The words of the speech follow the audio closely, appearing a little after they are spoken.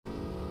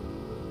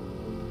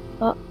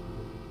Oh,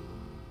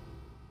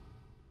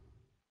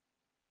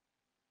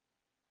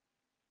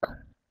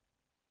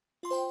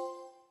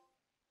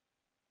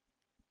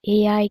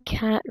 AI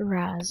cat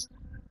Raz.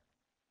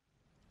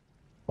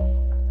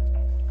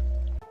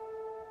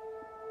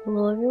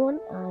 Hello everyone,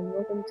 and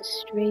welcome to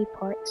Stray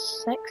Part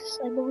 6,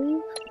 I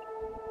believe.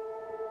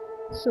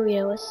 So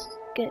yeah, let's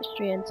get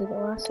straight into the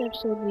last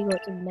episode. We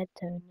got to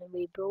Midtown and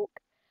we broke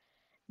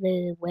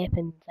the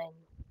weapon thing.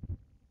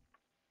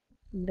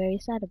 I'm very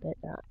sad about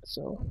that,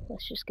 so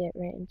let's just get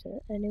right into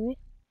it anyway.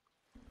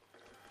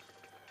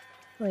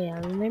 Oh yeah, I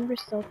remember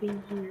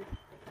stopping here.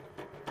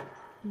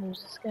 And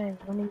there's this guy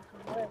running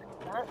from wherever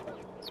that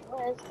thing is.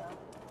 What is that?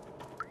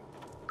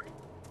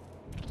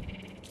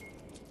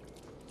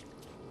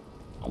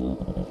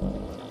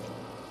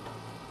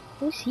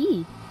 Who's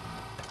he?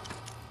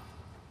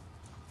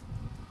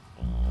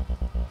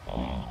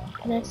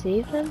 Can I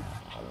save him?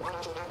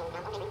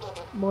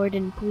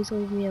 Morden, please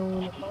leave me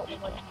alone. I'm not the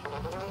one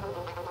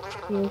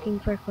you're looking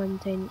for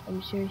Clementine.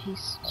 I'm sure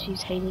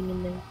she's hiding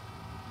in the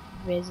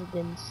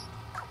residence.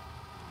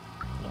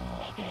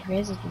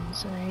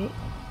 Residence, alright.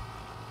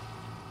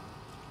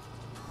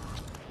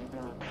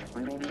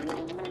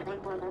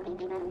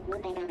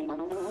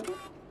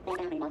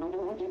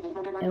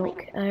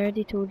 Elk, I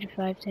already told you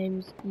 5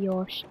 times,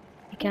 Yosh.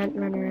 You can't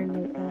run around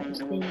like that, it's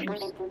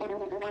dangerous.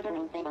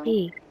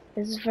 Hey,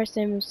 this is the first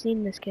time I've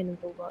seen this kind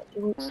of robot.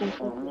 You look so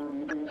fluffy.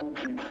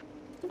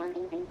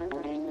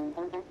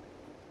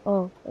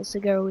 Oh, it's the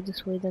girl who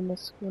displayed on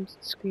this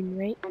wanted screen,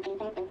 right?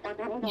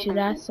 You should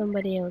ask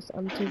somebody else.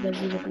 I'm too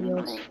busy with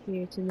Yosh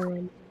here to know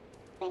anything.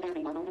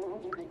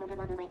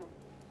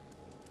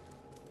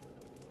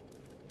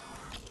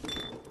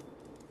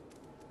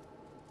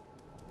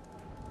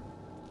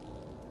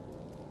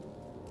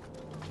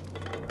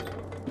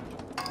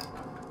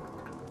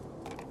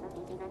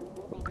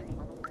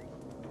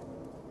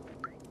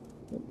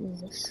 What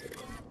does this say?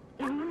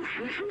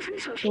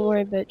 Don't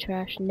worry about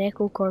trash.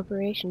 Neko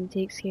Corporation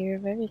takes care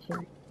of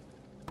everything.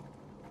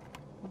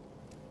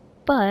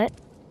 But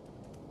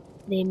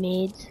they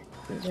made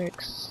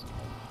Zerks.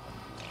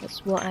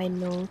 That's what I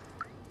know.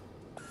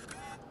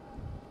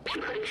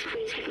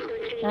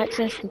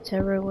 Access to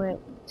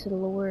to the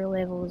lower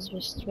level is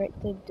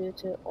restricted due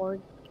to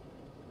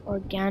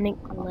organic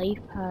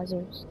life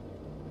hazards.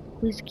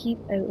 Please keep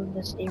out of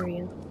this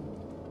area.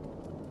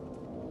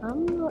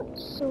 I'm not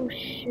so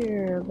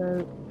sure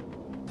about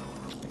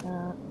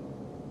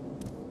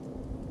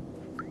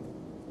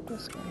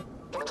this guy.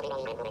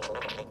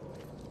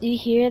 Do you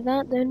hear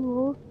that down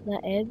below?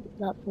 That ebb,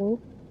 that flow?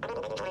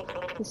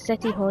 The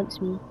city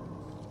haunts me.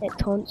 It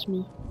taunts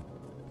me.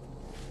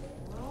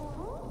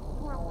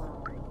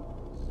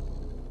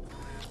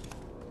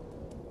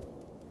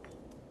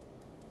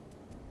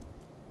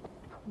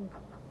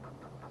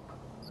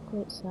 It's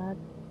quite sad.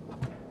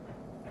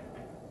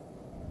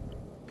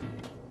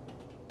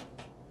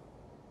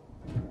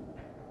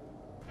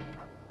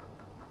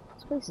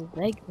 This place is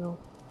big though.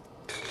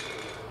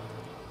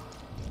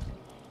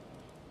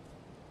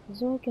 Is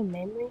there like a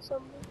memory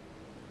somewhere?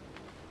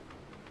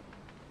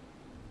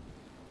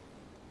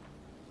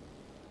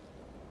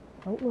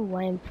 I don't know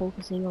why I'm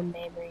focusing on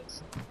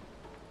memories.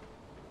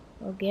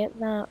 I'll get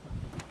that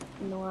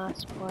in the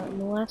last part. In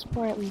the last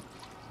part I'm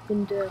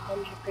gonna do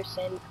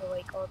 100% for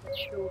like all the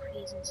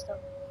trophies and stuff.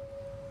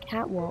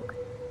 Catwalk.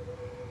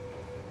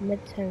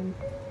 Midtown.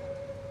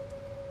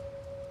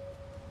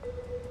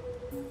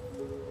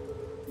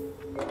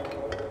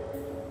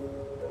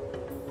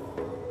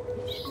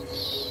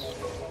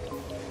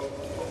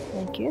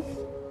 Thank you.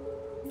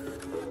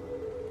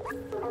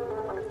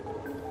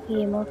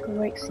 Hey, I'm off to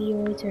work. See you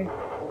later.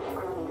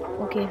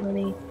 Okay,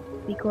 honey.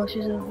 Be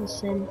cautious of the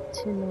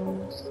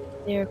sentinels.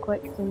 They are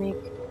quick to make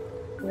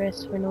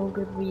arrests for no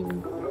good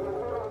reason.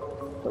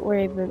 Don't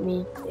worry about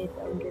me, babe.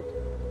 I'm good.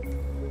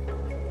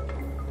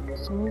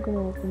 Is someone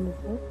gonna open the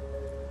door?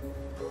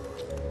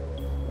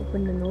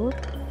 Open the door?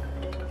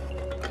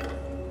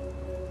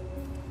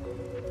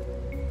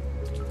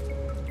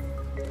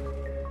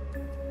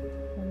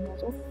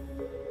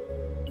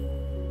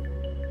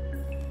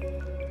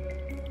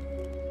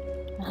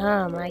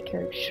 Aha, my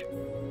curse.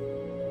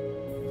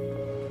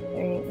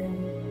 Alright,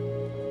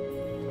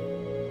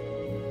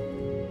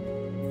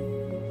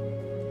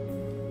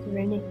 is there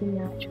anything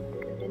actually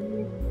good in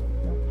here?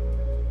 No.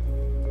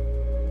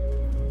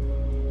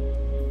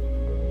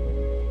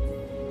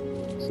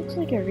 This looks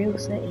like a real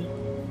city.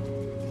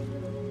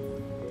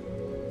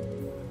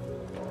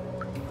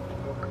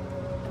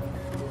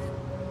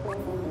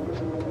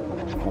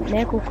 At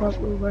Neko Corp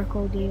we work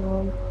all day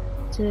long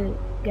to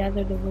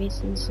gather the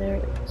waste and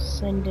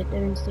send it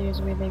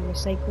downstairs where they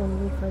recycle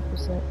and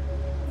repurpose it.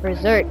 For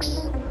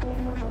Zerks!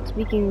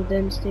 Speaking of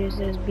downstairs,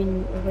 there's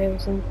been a while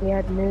since we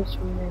had news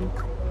from them.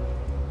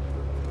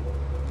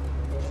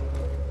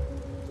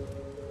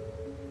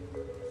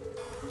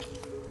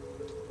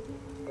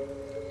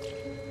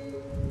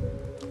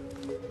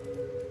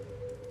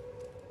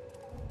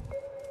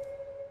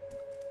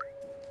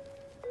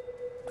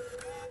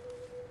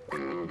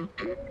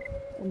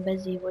 I'm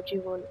busy, what do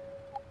you want?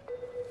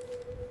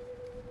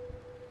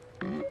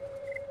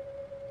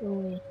 Go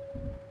away.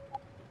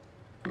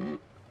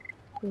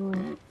 Go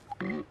away.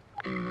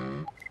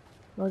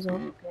 Buzz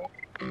off, okay.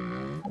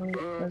 Oh,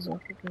 buzz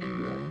off, okay.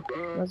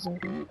 Buzz off.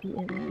 Beat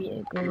it, beat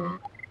it. Go away.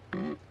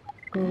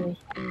 Go away.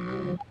 Go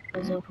away.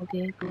 Buzz off,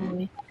 okay. Go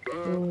away.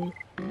 Go away.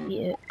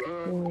 Beat it.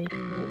 Go away.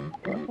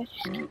 What if I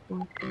just keep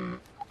going?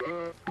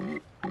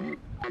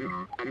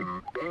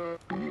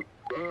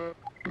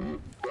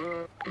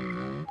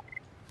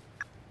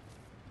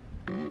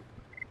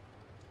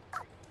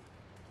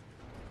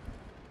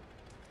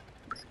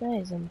 This guy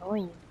is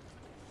annoying.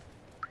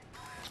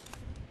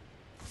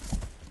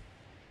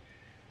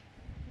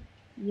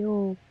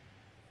 Yo,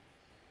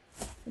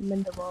 I'm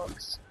in the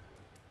box.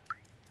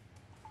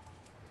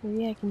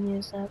 Maybe I can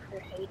use that for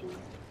hiding.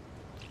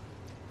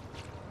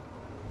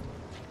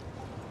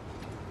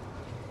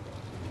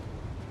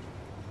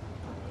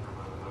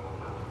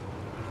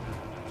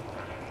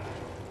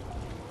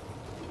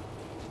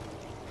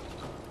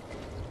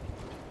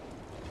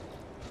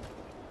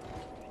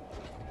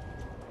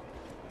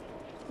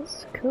 This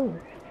is cool.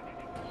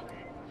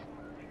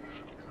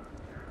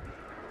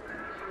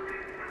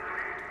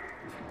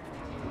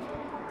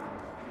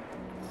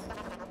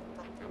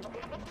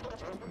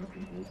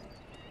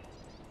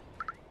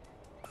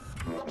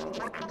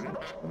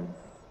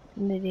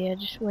 Maybe I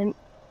just went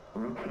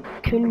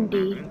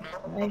Kundi.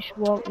 I just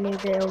walked near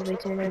the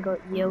elevator and I got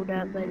yelled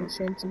at by the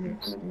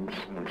sentinels.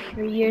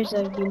 For years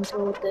I've been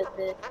told that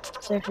the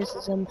surface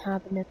is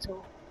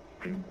uninhabitable.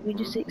 We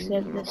just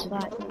accept this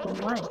fact,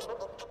 but why?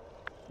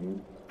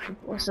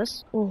 What's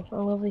this? Oh, a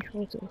lovely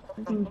photo.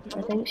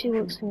 I think she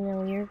looks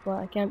familiar, but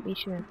I can't be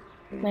sure.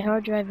 My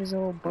hard drive is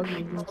all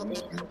buggy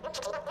these days.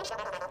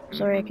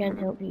 Sorry, I can't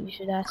help you. You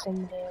should ask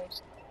somebody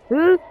else.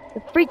 Who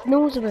the freak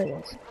knows about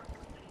this?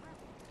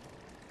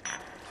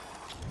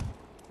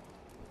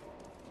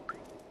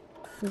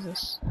 Who's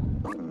this?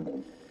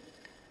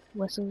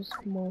 Whistles,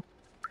 more.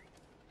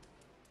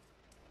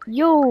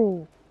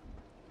 Yo!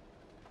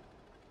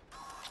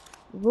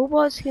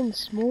 Robots can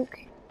smoke.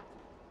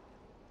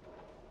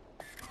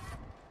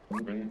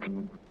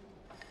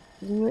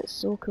 Isn't it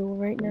so cool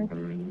right now?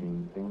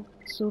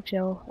 So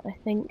chill. I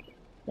think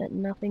that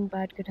nothing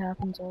bad could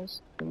happen to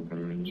us.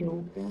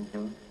 Joe.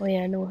 Oh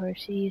yeah, I know her.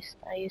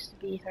 I used to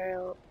be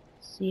her,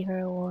 see her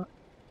a lot.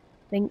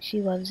 Think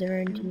she lives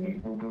around here.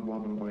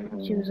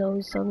 She was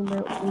always talking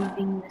about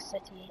leaving the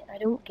city. I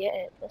don't get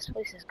it. This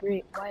place is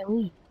great. Why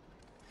leave?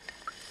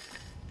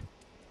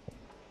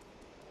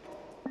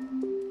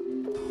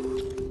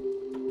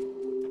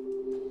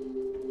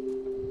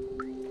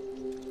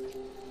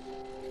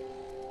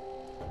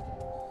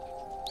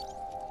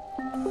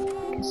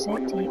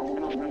 Cassette tape.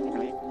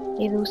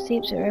 Hey, those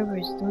tapes are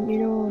ours. Don't you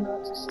know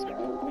not to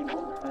steal?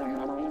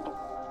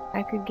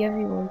 I could give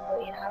you one,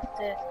 but you have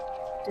to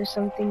do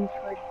something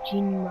for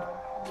Jinma,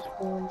 who's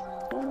born.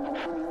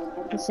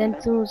 The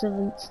Sentinels have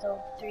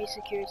installed 3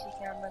 security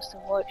cameras to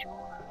watch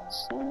over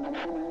us.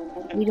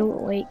 We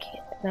don't like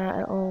that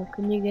at all.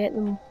 Can you get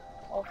them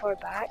off our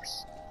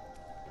backs?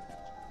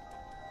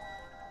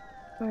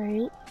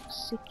 Alright,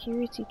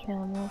 security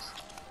cameras.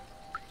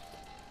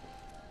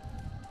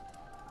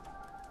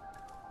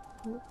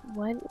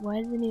 Why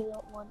do they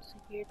not want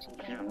security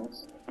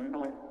cameras?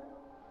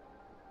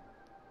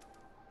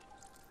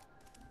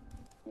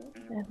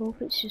 I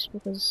hope it's just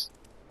because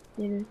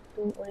they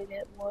don't want to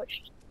get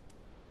watched.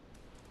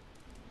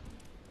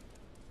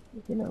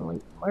 You're gonna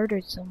like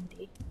murdered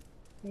somebody,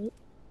 right?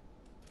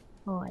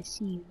 Oh, I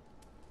see you.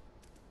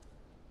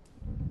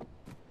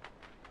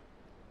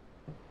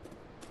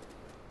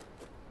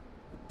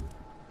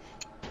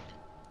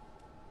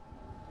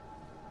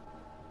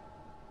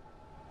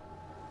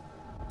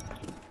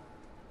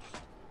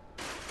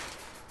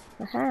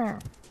 Aha!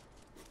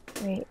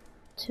 Right,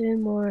 2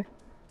 more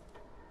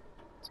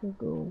to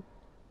go.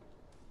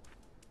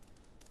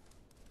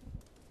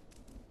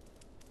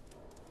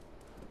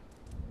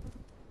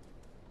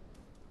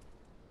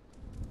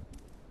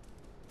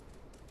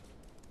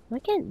 Why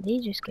can't they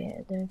just get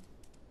it down?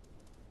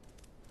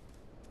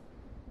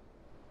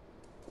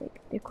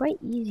 Like, they're quite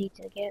easy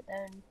to get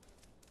down.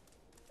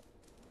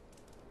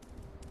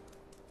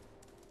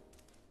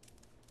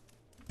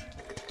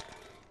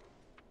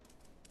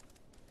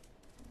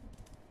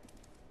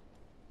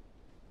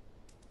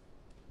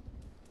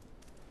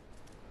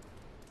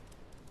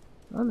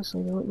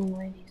 Honestly, don't know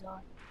where these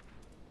are.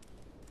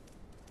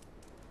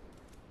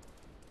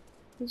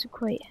 These are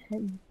quite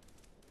hidden.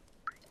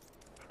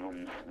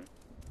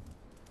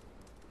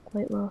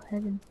 Quite well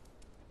hidden.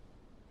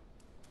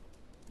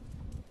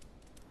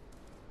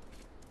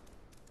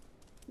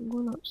 I'm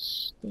going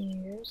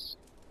upstairs.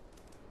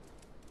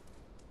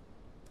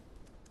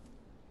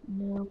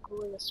 No, I'm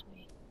going this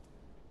way.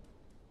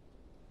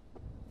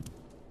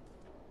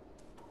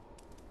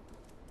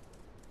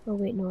 Oh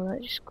wait, no,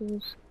 that just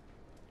goes.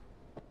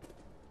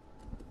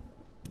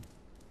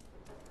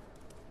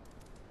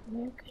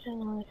 Where could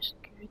another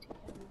security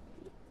camera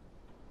be?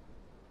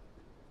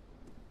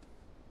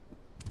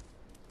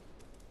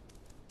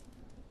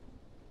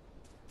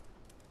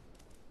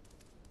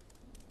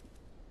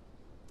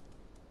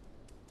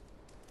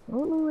 I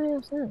don't know where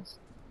else is.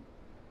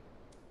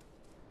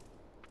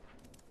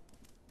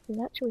 There's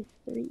actually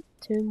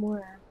two more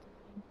active.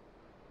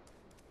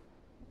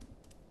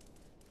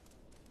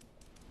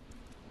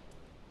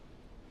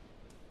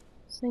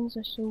 These things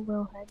are so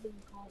well hidden.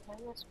 How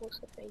am I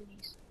supposed to find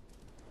these?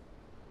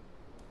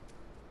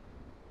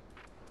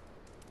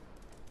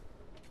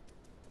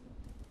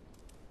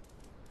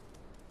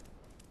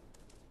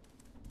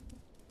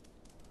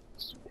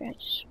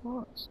 Stretch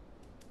spots.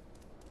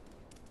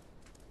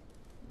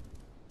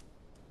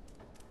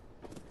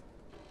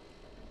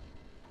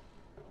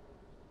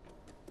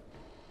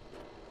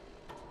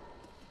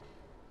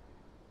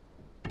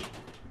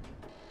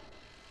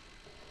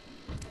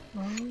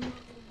 Oh.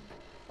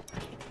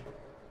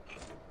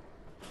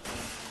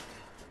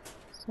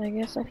 So I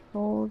guess I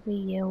follow the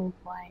yellow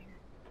wire.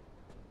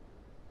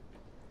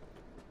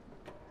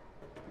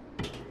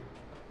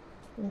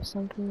 Or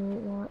something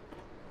like that.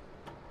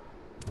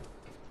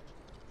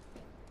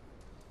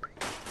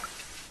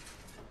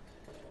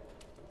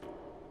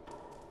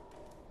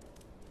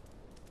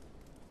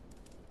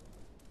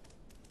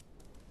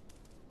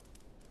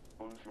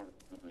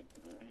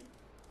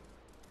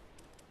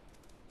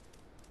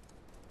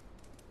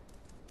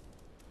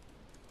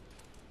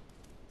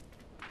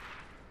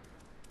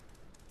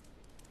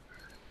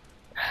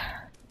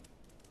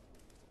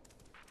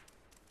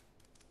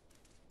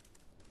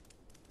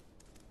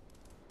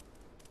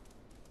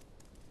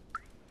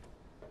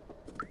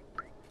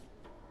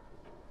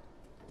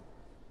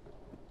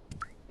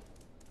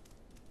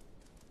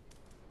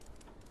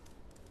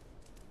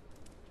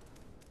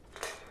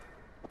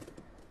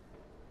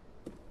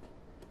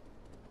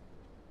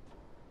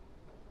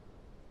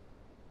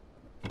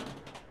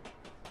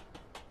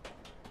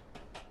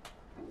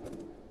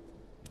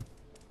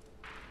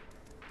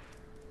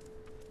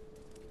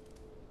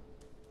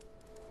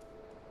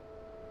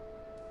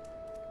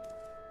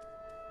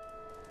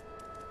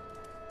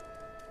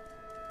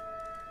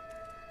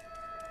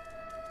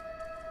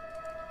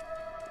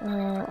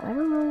 I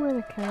don't know where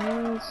the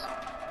camera is.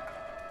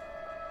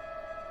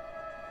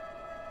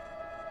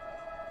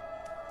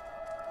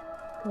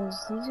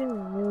 Because these are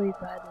really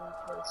badly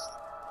placed.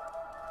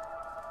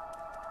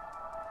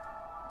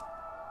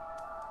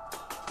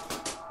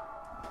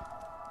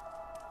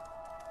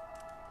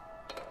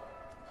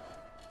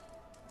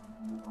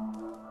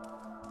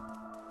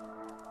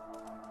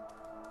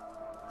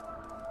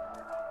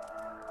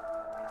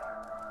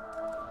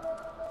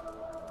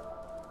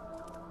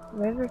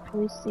 Whoever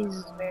placed these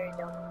is very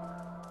dumb.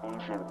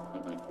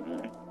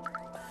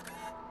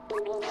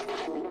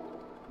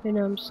 You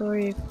know, I'm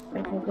sorry if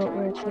I forgot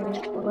where to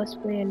play, but let's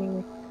play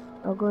anyway.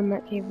 I'll go in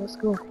that cave, let's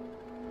go.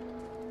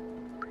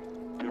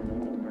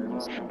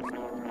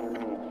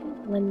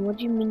 Len, what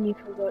do you mean you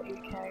forgot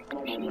your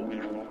character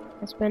sheet?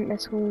 I spent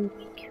this whole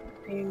week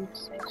preparing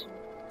this session.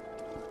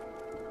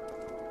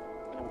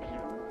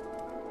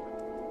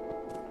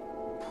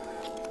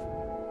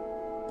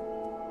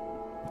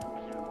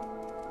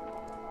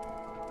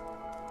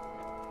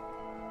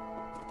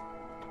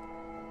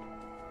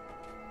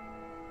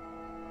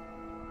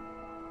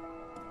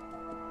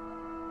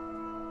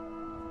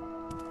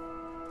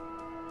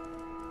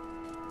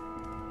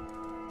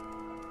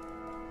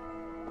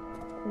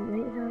 I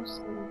might have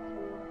some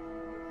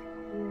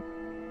here.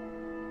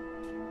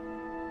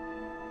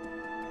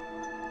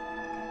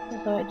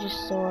 I thought I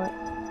just saw it.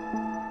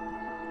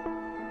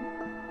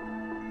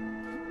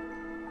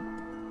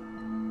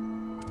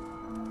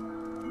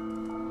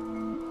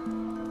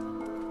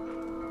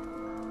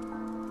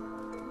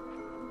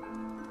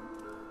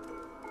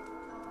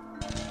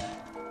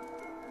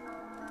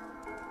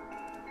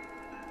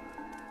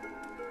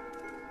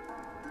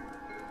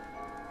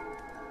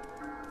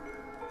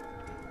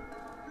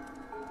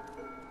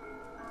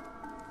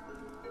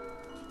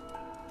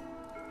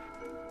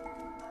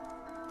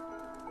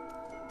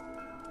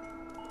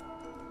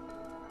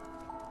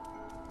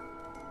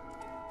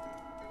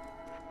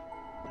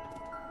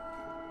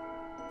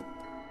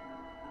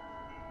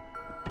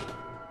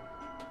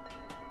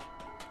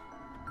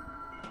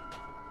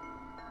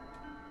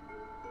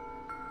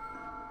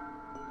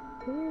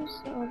 Where's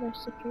the other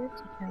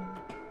security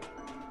camera?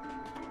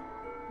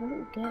 I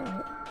don't get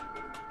it.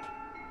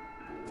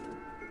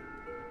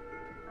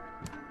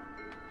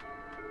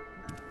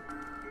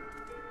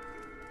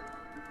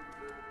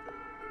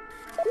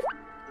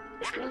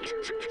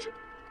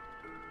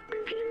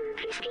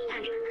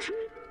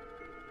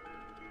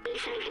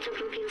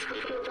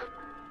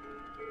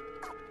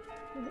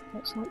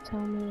 Let's not tell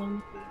me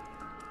anything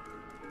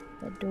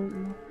I don't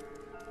know.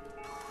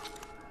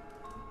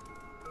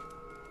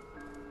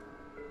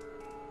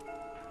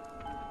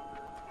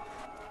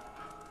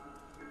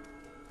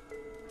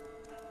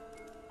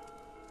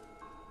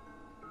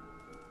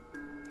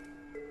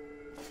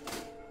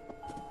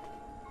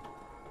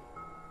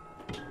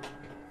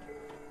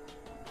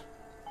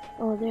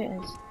 Oh, there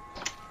it is.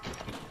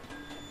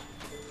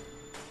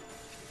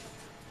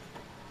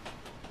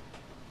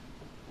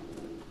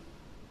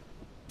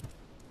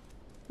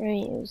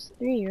 Right, it was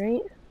 3,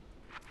 right?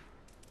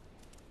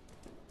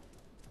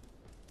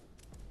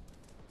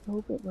 I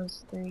hope it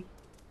was 3.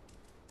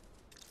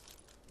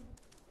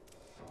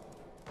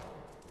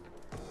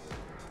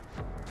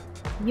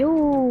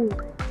 Yo!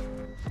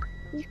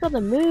 He's got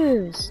the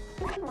moves!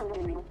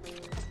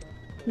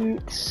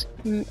 Nts,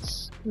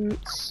 nts,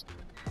 nts.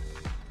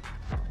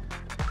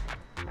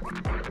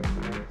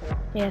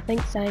 Yeah, I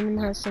think Simon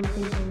has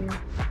something for you.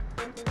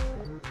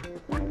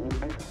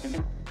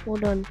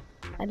 Hold on.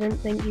 I didn't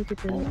think you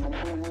could do it.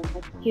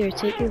 Here,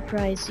 take your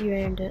prize. You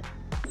earned it.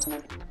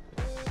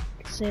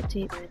 Cassette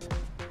tape.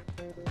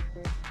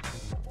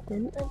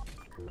 Didn't the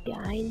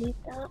guy need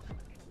that?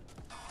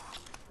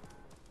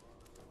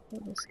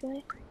 What, this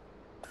guy?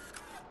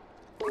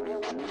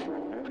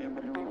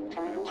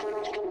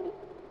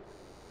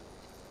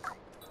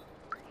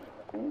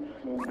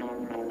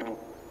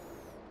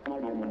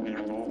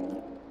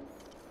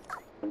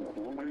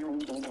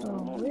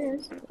 Oh, where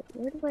is it?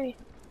 Where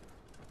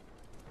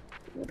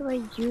do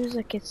I use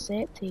a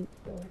cassette tape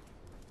for?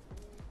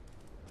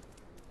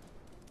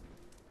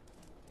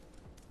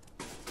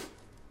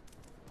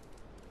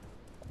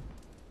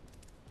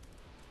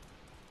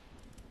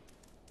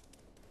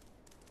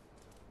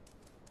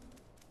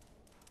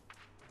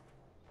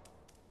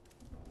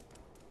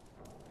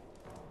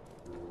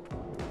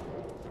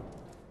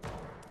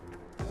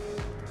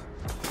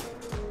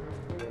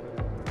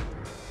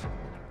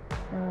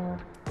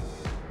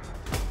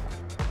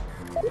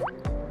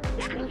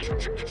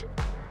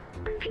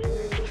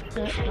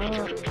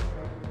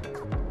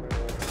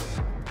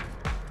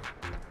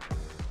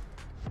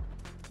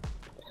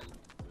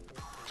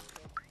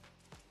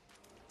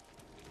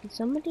 Does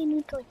somebody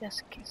need like a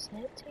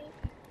cassette tape?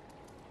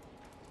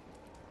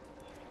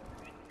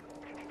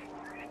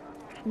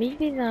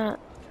 Maybe that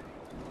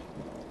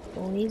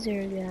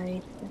Blazer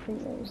guy, I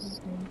think that was his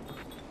name.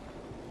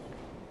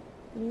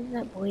 Maybe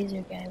that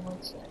Blazer guy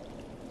wants it.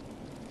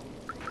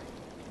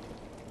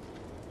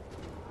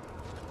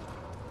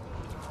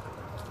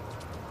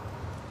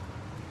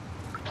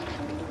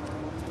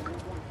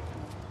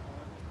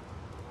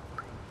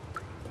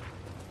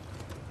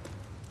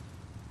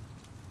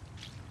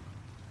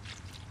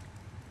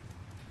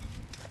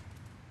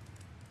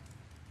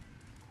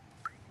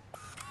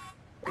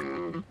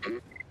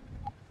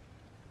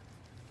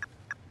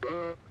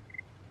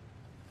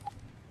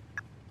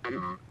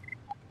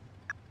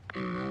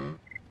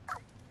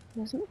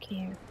 Doesn't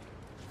care.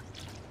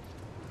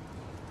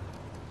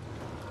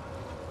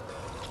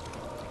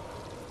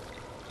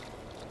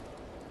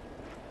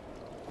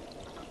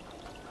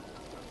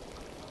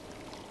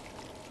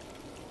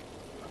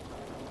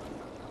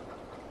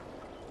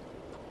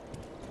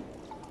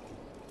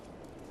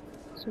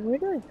 So where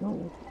do I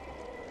go?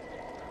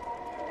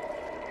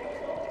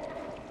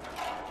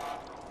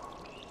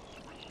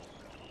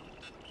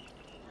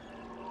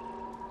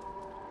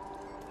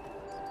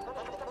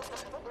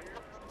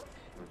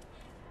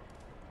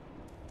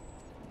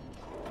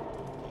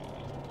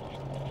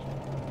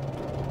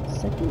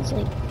 City's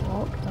like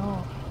blocked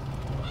off.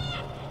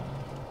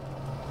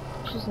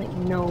 She's like,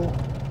 no.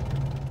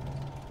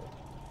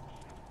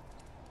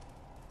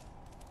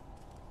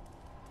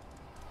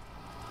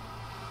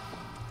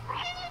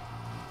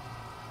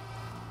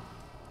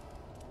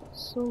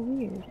 So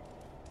weird.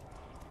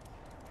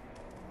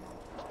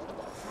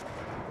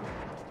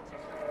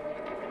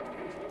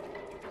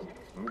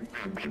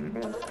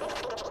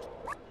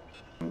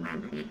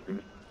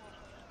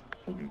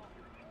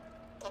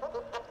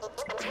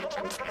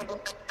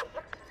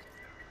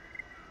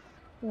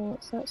 Oh,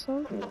 what's that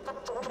song?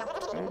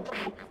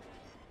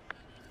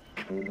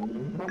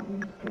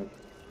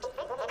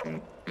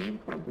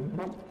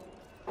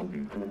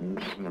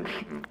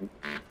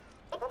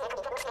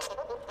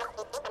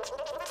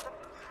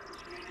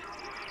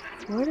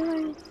 Where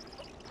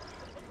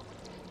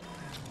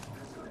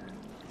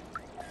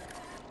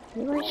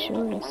do I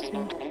show this to?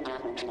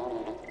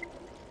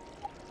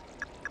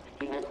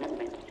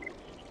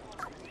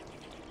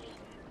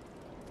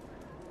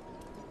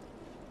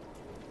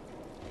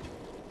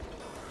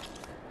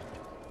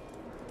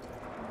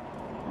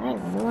 I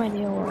have no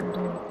idea what I'm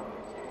doing.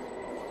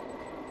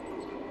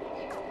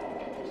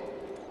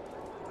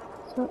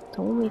 It's not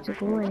told me to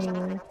go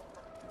anywhere.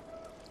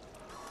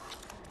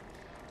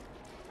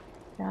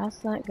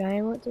 Ask that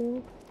guy what to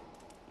do.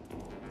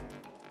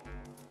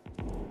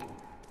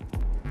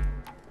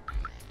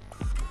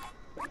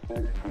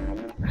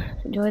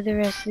 Enjoy the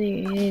rest of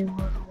your day,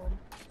 everyone.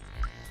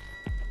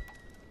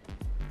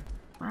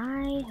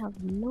 I have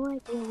no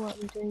idea what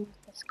I'm doing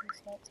with this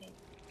cassette tape.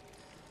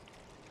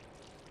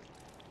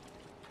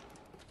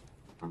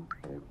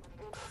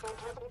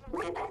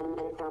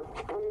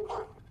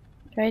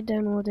 Tried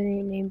downloading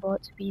a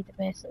namebot to be the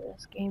best at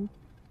this game,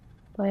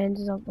 but I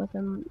ended up with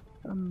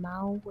a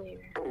malware.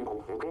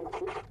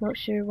 Not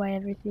sure why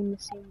everything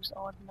seems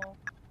odd now.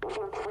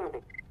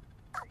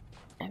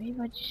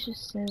 Everybody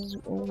just says,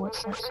 oh,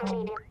 what's that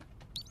song?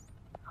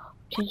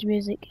 Change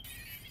music.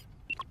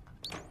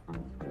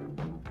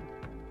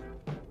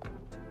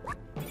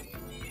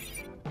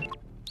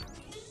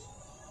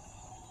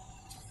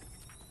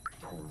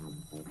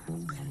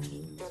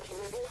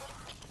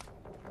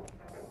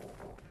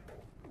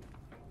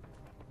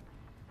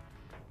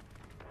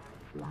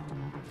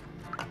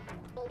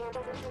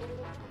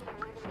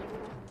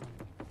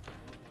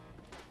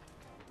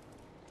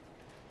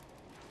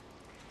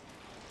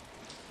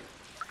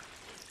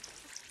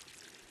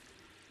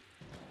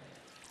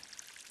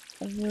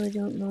 I really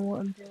don't know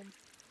what I'm doing.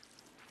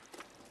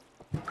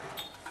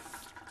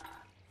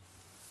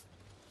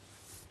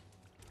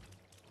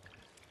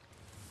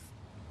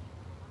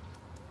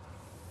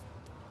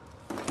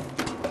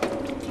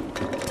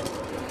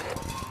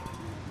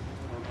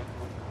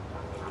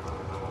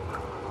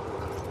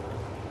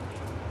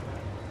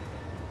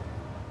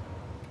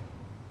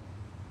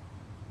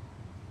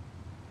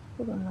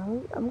 Hold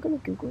on, I'm gonna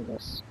Google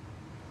this.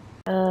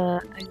 I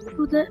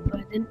googled it, but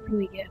I didn't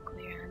really get a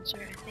clear answer.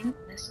 I think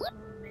this is what I'm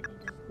meant to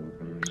do.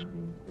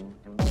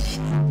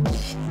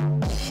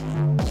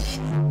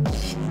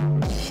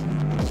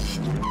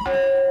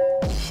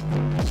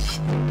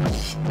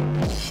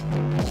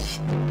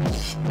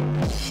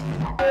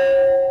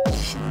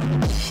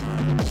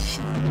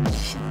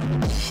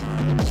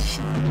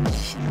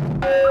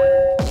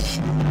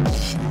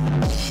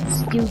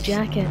 Steel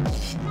jacket.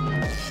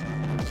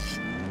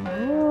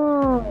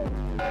 Oh.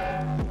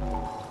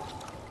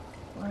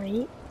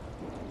 Alright.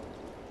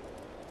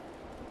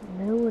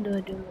 Now what do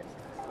I do with it?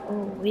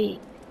 Oh wait.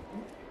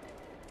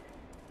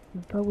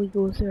 I'll probably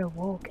go through a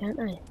wall, can't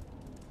I?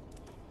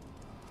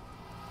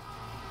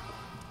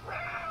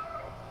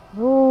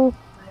 No,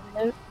 I'm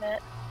an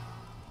outfit.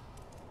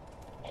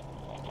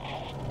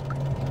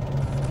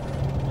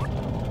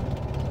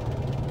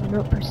 I'm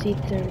not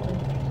perceived thirdly.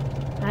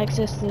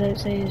 Access to the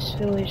outside is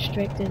fully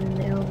restricted and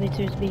the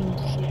elevator is being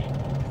secured.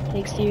 The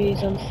exterior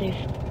is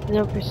unsafe. Do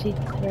not proceed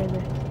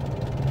further.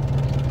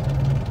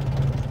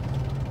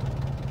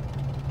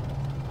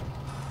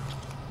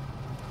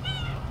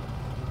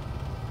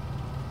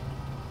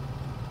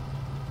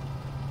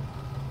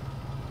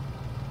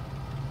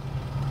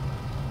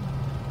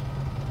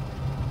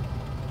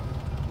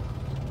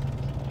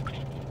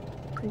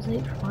 It's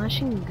like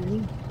flashing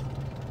green.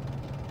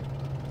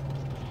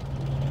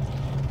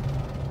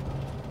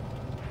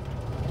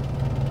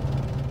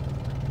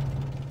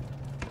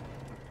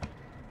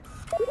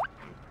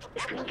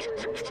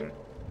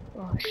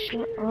 Oh,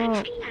 shut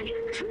up.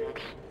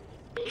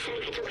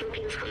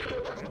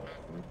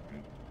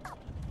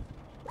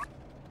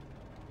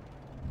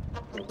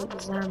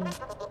 Examine.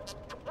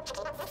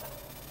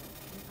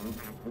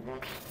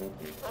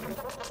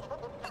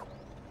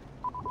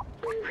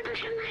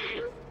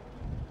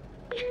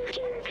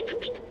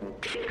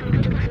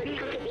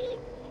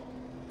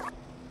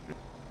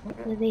 What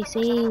did they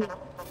say?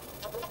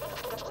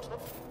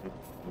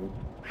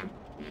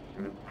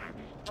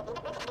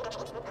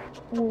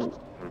 Oh,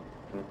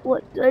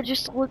 what? Did I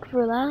just look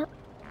for that?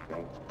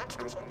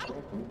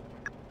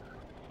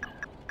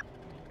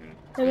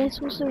 How am I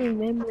supposed to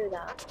remember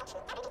that?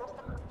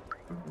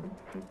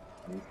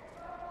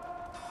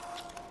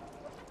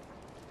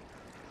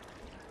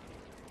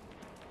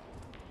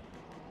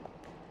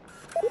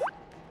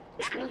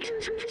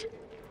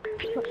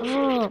 Shut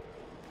up.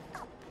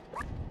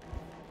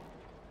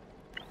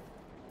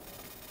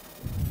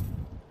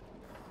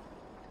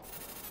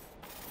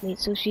 Wait,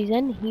 so she's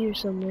in here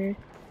somewhere.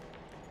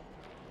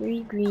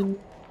 3 green,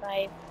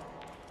 5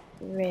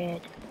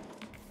 red.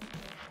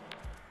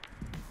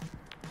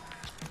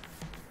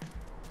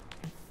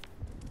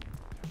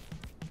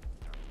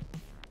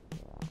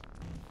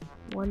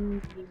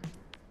 One green,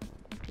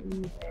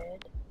 3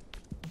 red.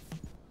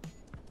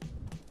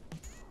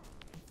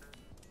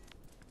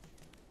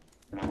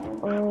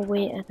 Oh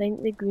wait, I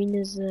think the green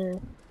is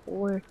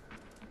 4.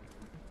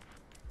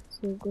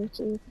 So go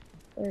to the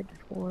 3rd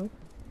floor.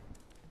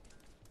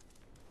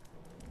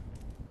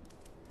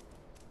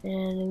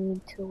 And I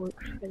need to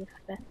look for the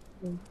 5th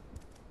room.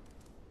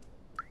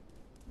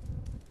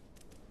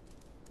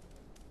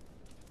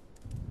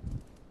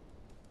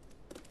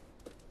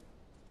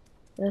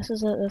 This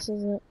is it, this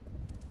is it.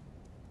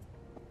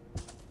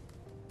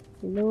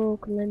 Hello,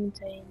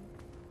 Clementine.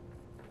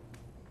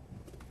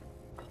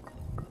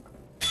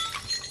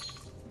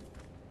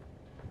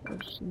 I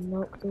just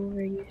knocked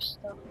over your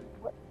stuff.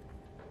 What?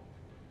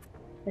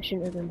 I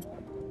shouldn't have done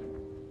that.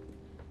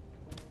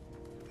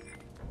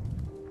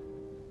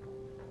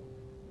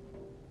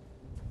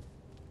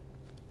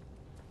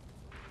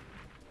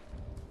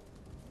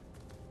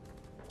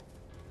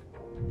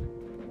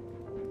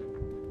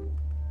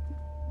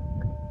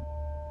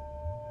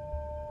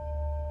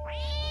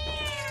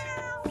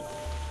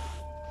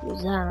 What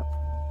was that?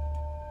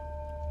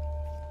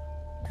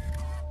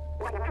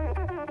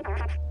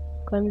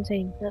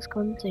 Clementine, that's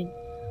Clementine.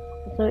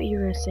 I thought you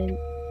were a saint.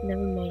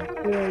 Never mind.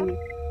 Who are you?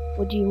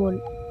 What do you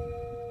want?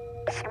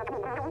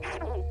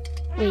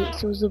 Wait,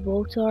 so the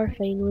Voltar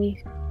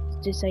finally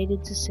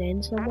decided to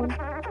send someone?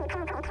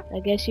 I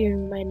guess you're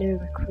my new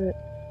recruit.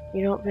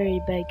 You're not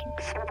very big.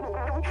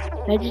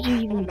 How did you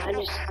even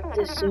manage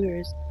the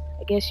sewers?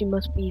 I guess you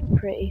must be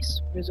pretty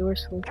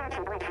resourceful.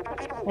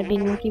 I've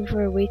been looking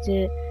for a way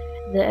to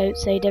the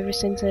outside ever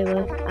since I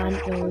left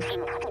Ant Village,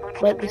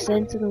 but the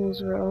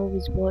sentinels were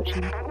always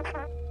watching.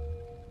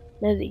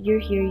 Now that you're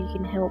here, you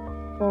can help.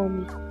 Follow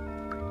me.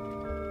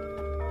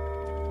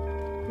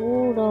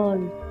 Hold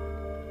on.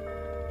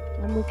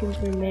 I'm looking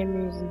for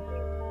memories in here.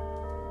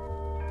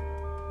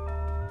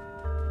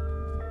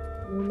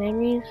 No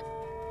memories?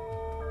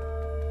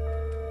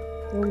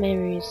 No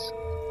memories.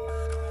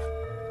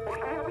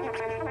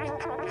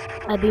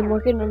 I've been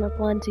working on a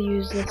plan to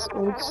use this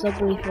old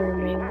subway for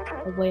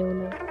a while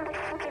now.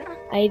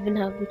 I even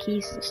have the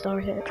keys to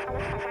start it.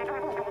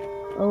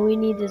 All we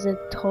need is an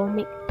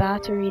atomic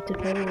battery to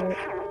power it.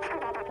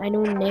 I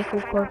know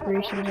Neko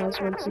Corporation has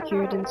one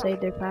secured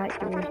inside their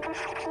factory.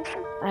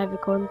 I have a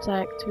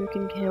contact who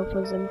can help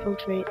us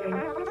infiltrate them.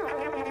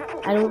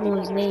 I don't know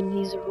his name.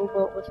 He's a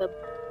robot with a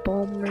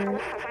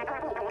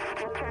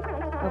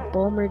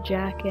bomber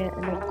jacket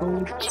and a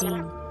gold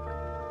chain.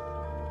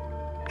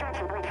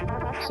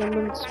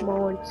 Someone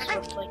small and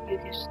swift like you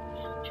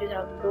should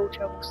have no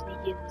trouble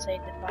sneaking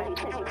inside the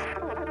factory.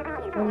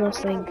 One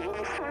last thing,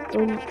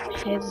 don't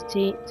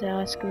hesitate to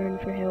ask around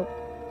for help.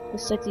 The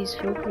city's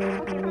full of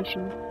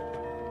information.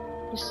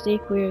 Just stay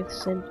clear of the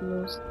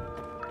sentinels.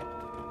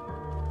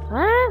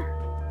 Huh?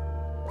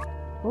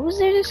 What was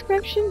their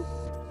description?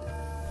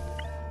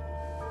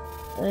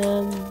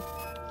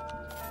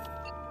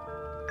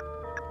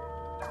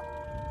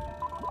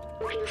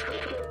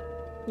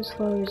 Those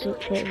flowers look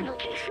pretty.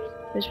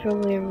 There's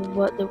probably a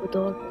robot that would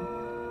dog them.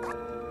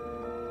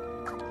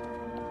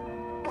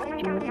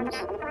 Do you want this?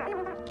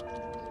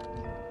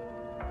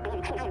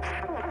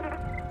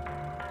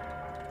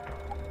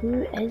 Who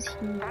is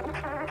he?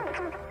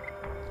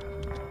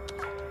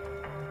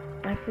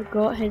 I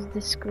forgot his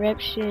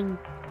description.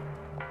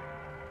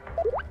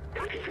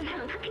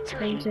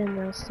 Clinton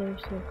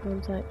downstairs to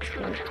contact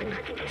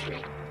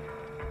factory.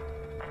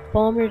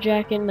 Bomber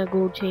jacket and a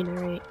gold chain,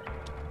 right?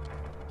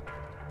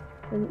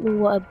 I don't know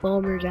what a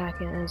bomber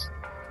jacket is,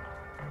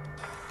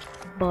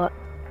 but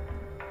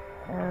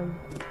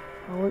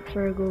I'll look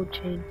for a gold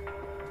chain.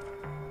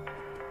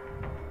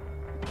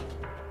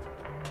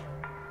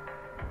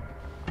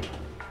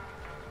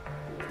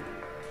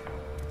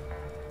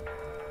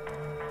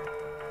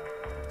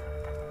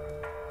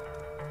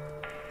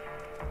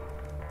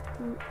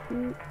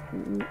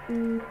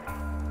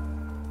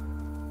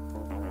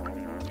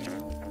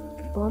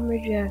 Bomber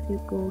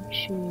jacket, gold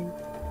chain.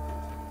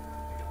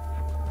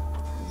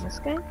 Is this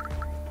guy?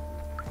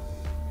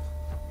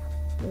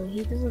 No,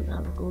 he doesn't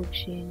have a gold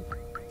chain.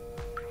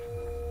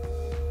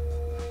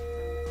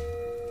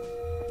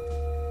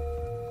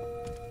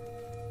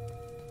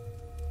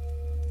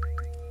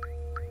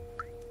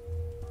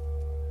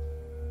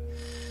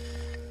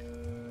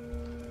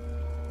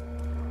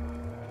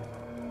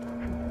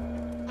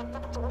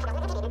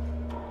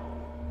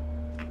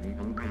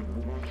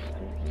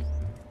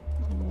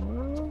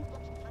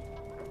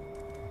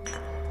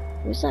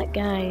 Where's that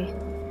guy?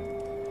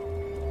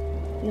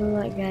 You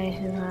know that guy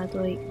who had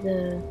like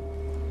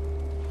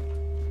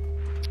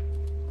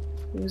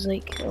it was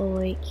like, oh,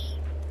 like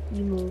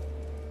emo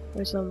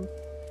or something.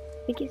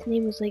 I think his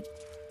name was like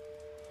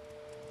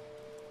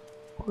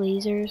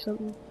Blazer or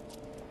something.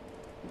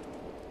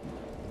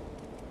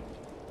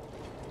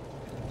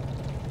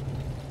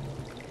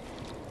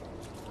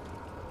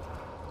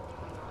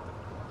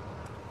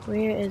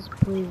 Where is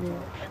Blazer?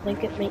 I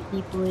think it might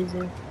be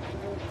Blazer.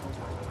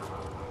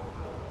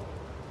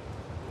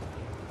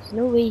 There's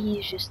no way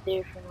he's just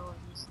there for no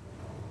reason.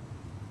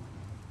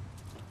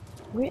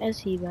 Where is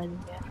he, by the way?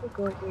 I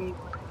forgot where he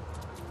was.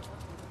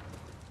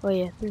 Oh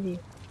yeah, through here.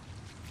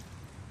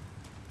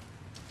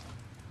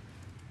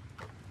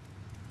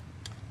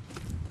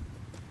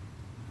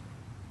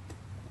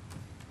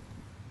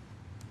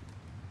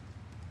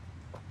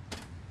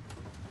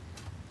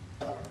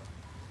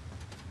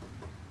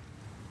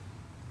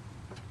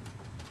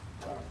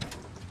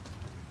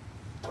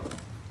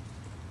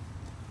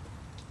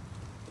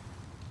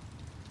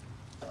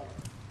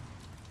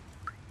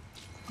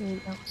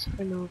 And that was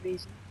for no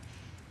reason.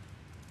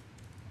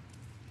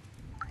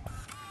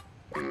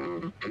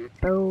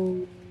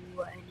 Bro,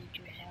 I need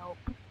your help.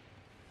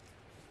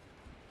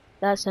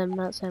 That's him,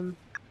 that's him.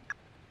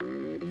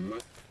 Where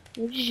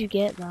did you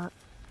get that?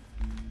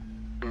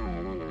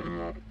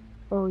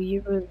 Oh,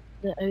 you were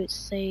the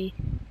outside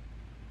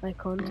my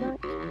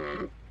contact?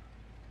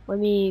 Let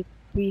me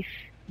brief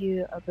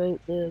you about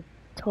the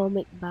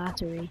atomic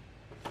battery.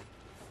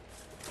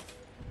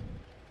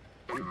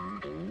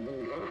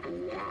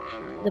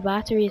 The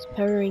battery is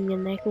powering the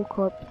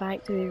NecoCorp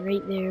factory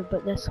right there,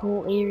 but this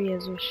whole area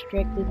is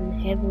restricted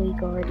and heavily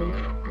guarded.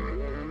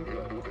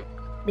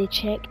 They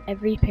check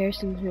every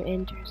person who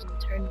enters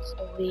and turns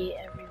away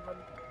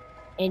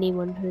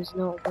anyone who's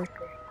not a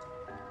worker.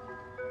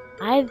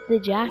 I have the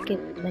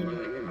jacket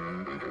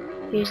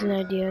thing. Here's an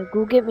idea.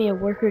 Go get me a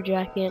worker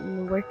jacket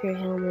and a worker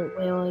helmet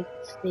while I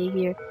stay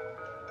here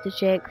to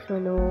check for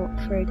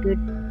a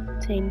good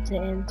time to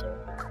enter.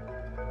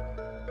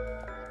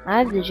 I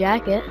have the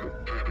jacket.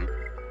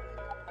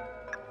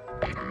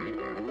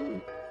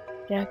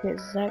 Jacket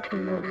is exactly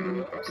what we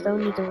need. I still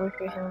need a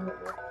worker helmet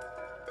though.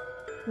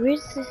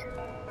 Where's this?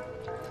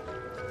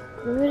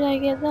 Where did I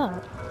get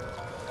that?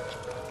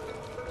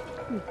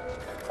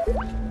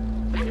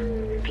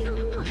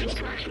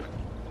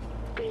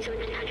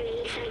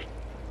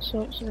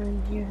 Shops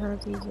around here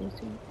had these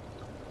items.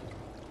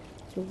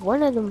 So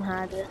one of them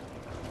had it.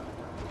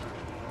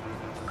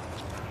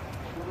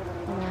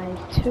 And I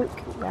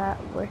took that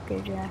worker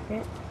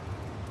jacket.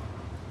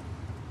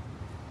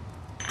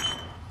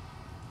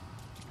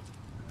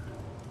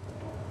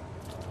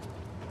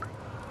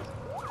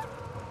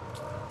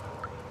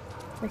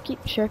 I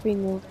keep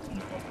chirping over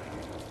people.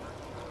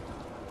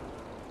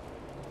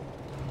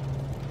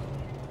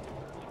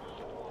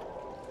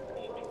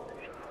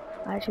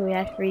 Actually,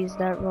 I phrased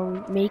that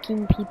wrong.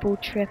 Making people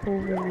trip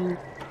over me.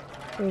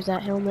 There's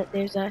that helmet,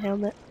 there's that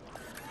helmet.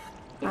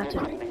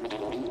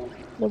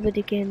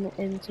 Nobody can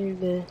enter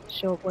the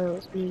shop while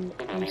it's being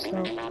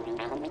restocked.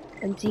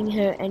 And seeing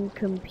how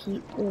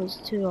incomplete those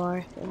two are,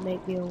 it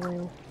might be a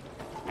while.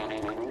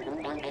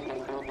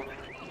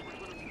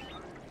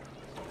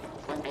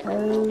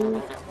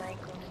 Oh my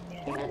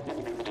god.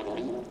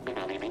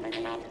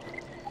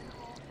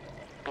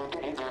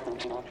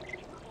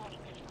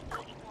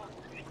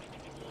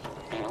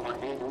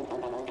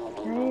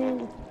 How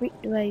the freak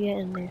do I get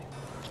in there?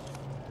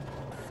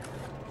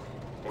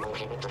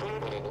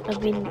 I've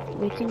been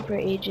waiting for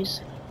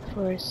ages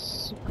for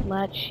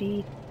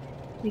Splatshy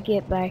to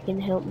get back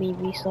and help me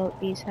restock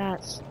these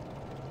hats.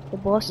 The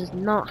boss is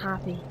not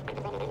happy.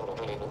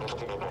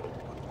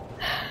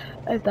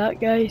 If that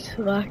guy's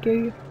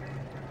slacking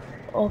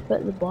off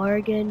at the bar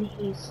again,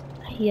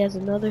 he has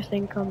another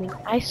thing coming.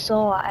 I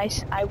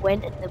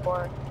went in the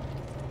bar.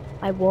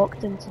 I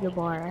walked into the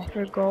bar. I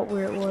forgot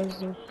where it was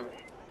though.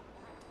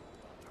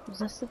 Was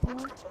this the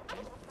bar?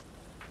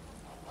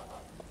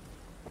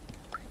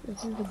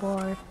 This is the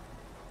bar.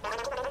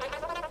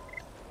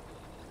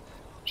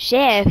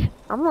 Chef!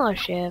 I'm not a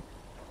chef.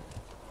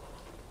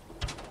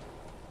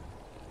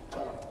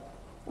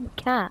 I'm a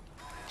cat.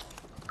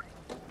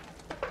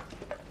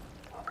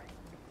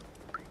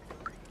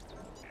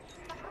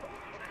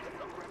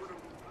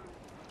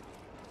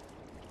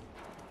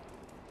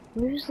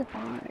 Where's the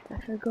bar?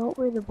 I forgot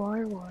where the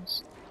bar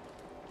was.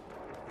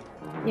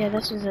 Yeah,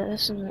 this is it,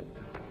 this is it.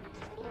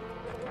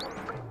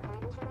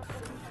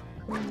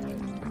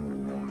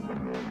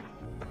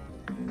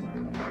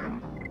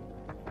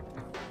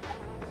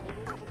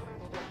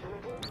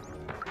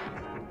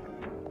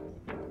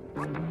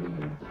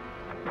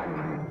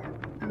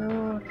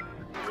 No.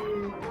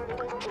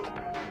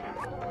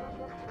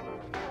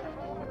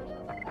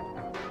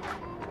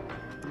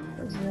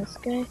 Is this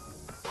guy?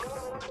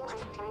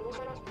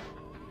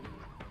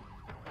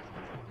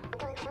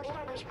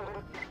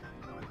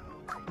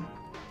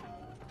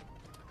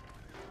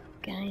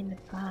 Guy in the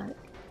back.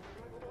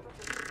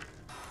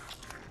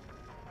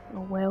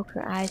 Oh,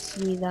 welcome. I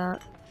see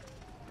that.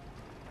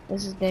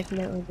 This is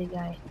definitely the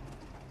guy.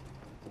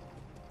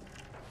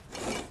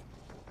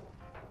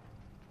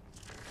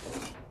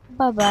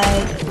 Bye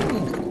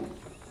bye.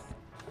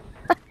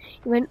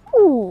 He went,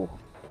 ooh.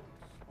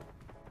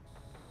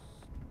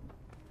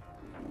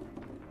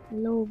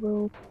 Hello,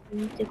 bro.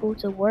 We need to go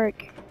to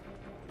work.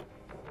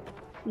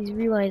 He's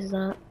realized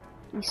that.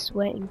 He's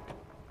sweating.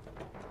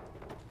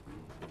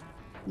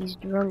 He's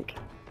drunk.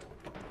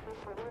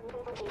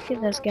 Look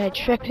at this guy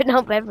tripping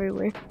up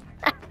everywhere.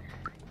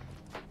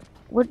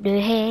 What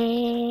the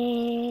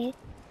heck?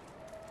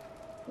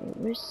 Wait,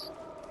 where's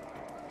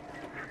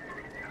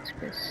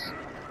this?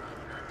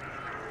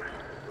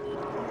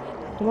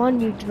 Come on,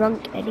 you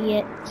drunk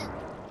idiot.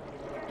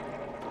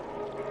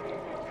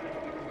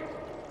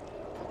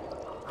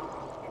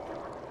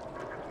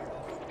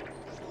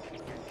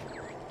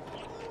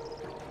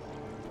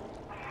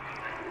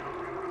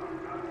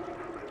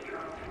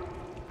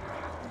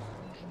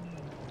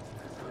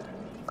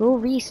 Go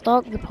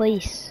restock the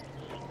place.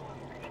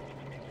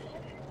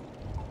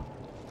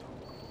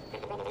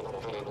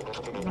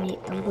 Wait,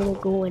 I'm gonna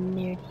go in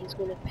there and he's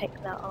gonna pick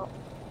that up.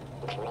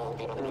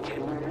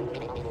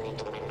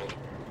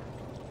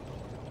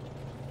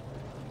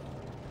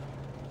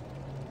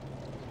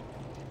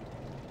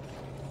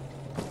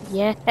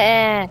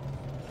 Yeah!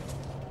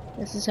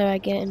 This is how I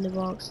get in the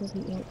box,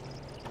 isn't it?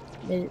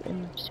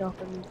 In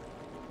shopping.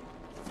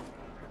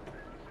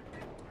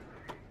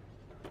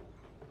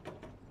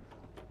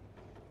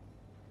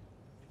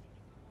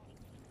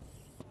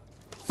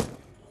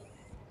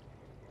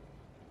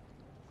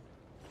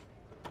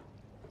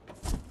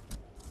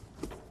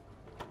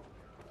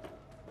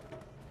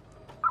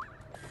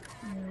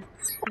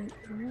 Let's take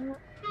that.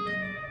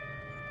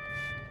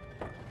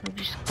 I'll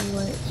just go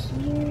out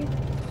here.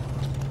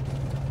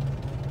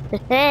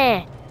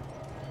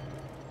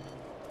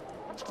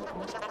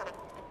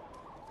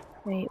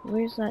 Wait,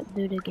 where's that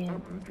dude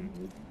again?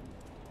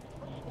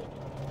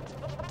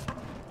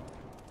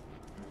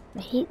 I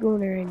hate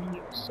going around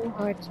here. It's so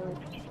hard to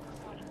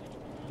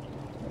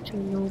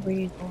know where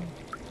you're going.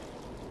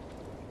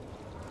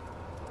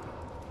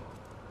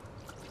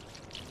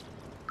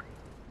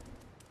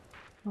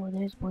 Oh,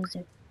 there's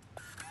Blizzard.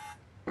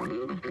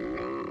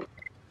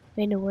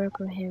 Find a work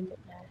with him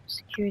now.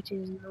 Security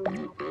is no.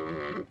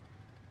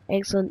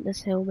 Excellent,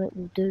 this helmet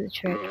will do the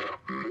trick.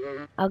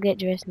 I'll get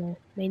dressed now.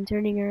 Mind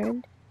turning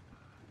around?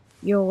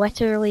 You're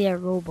literally a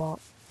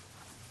robot.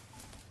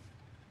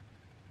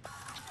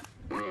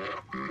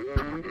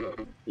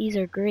 These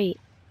are great.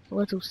 A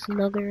little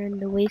snugger in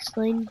the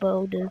waistline, but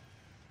I'll do.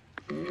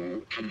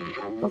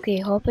 Okay,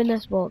 hop in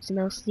this box and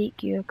I'll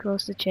sneak you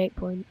across the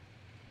checkpoint.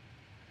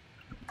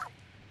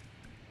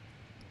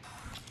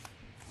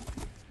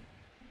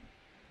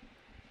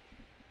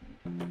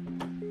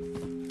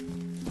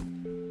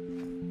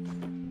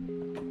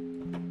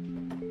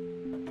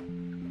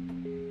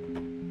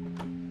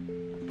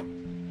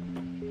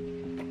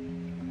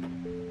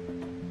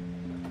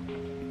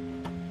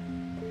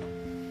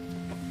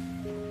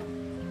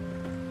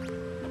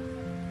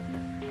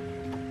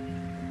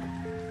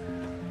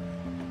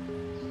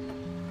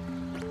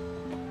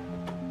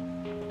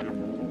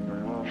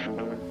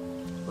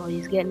 Oh,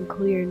 he's getting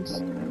clearance.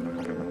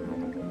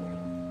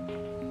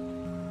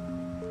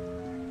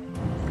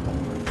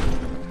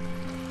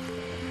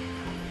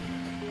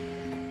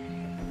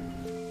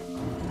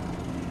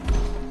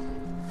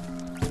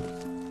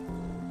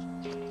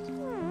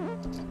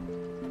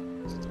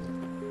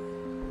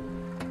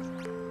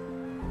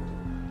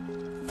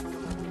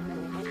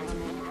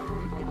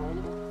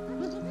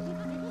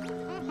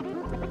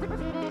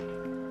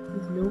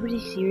 Does nobody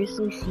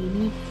seriously see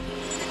me?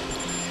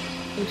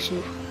 Oh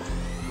shoot.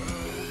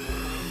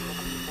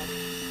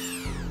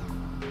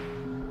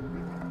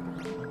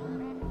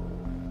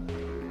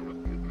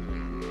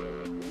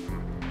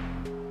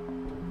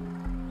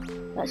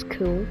 That's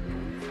cool.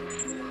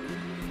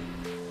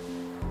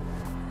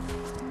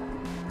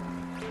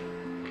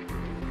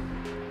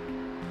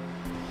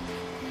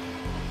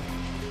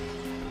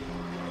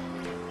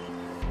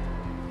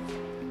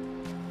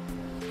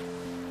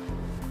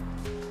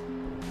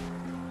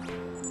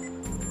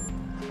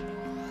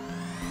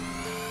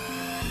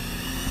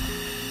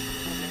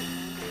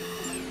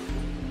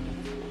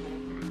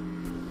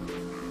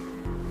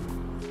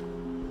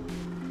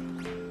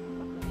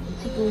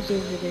 He goes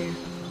over there.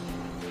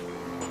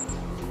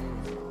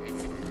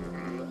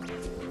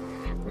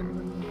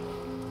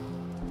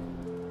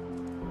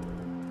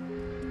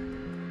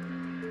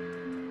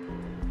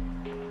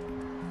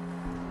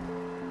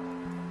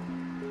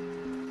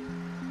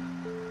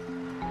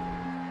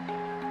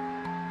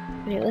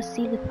 Right, let's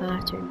see the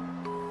pattern.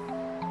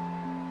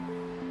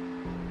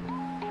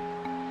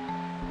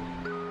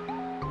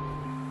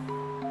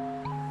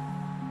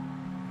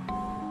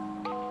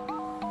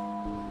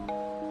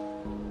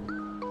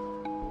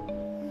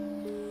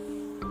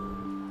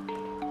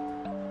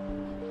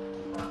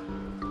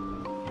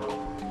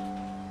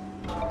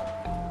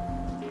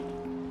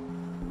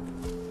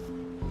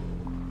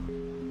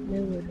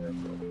 Now where do I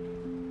go?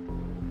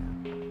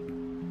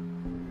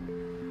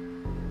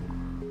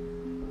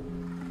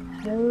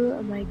 How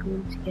am I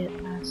going to get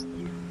past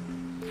there?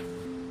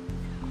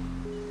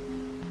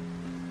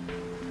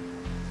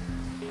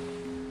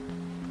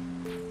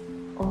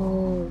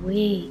 Oh,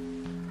 wait.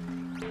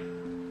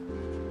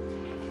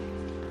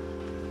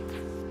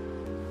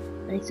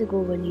 I need to go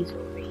when he's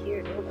over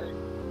here, don't I?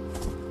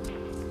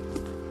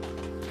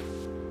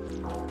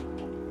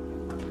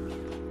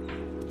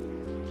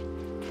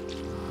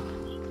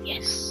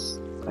 Yes!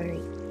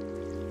 Alright.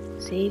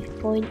 Save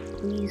point,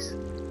 please.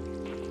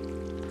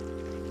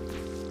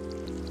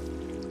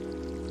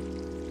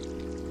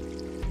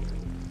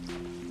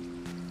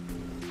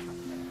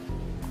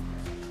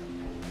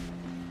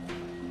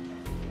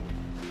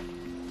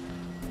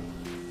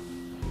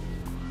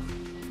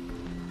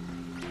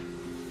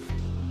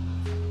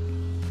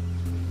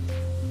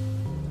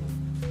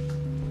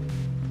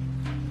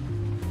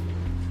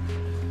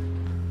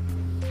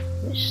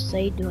 Which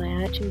side do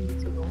I actually need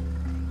to go?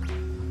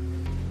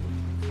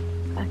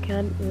 I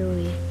can't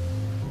really.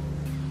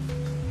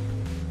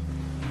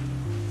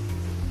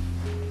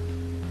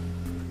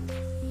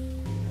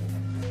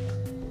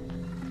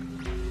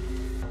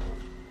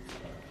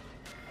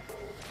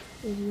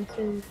 There's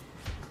nothing.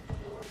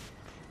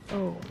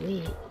 Oh,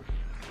 wait.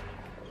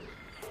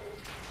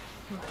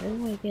 Well, how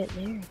do I get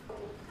there?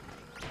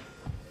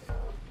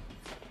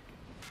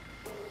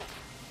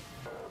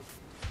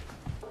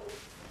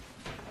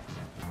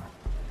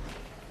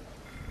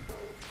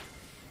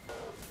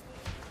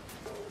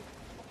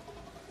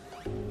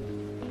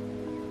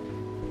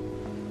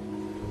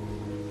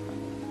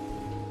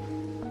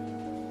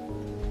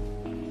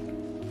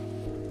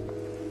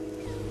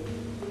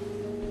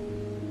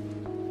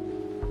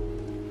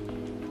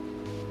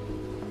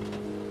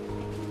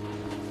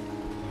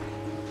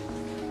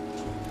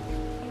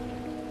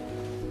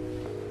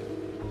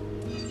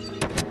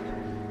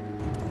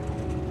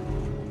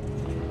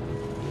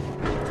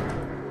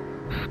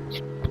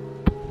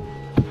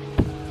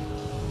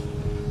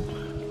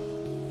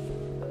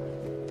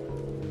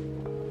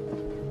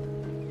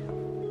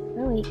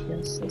 I like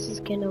this. This is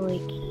kind of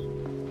like.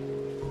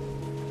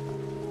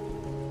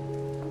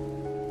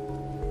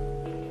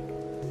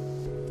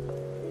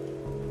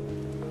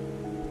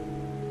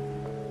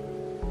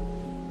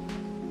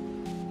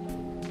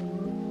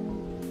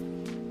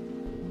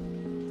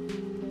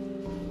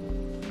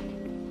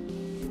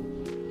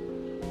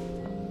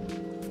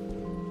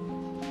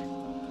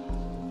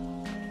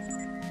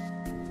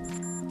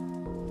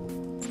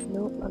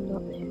 Nope, I'm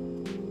not there.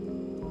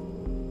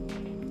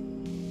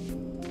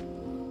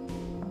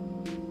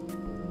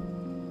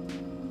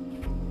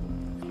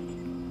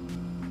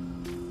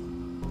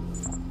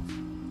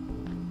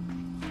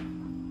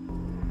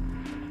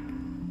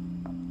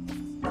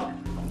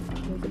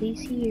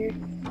 Nobody's here.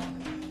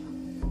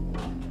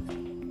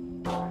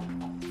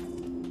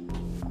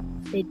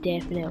 They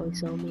definitely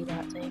saw me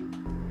that time.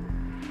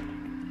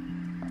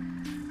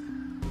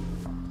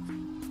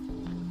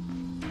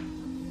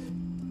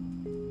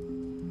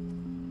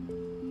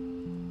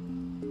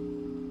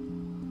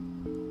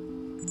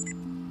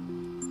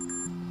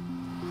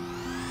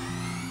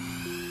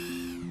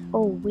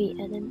 Oh wait,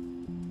 I didn't.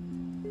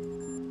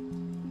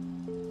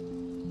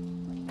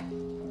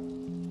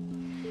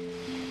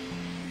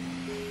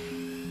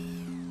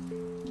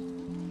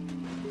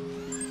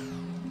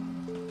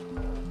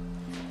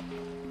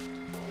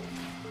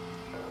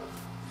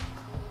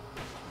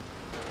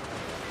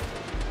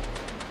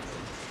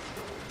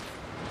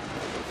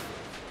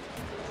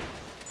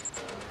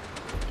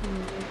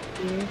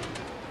 Here.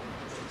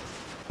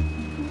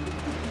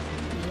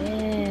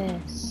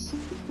 Yes.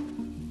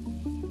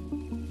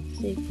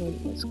 Save point,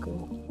 let's go.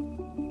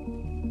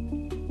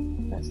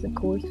 That's the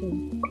core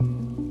thing.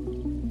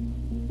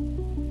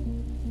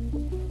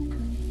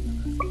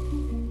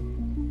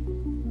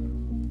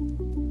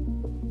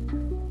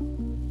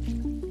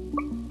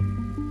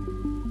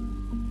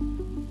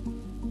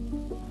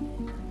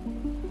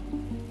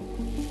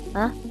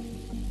 Huh?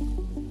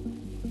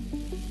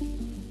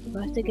 Do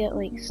I have to get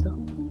like stuff?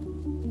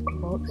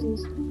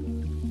 Boxes? I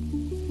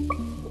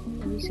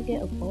used to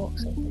get a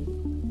box, I think.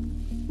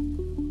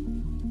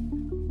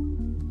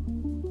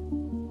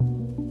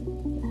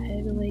 How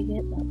do I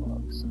get that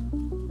box?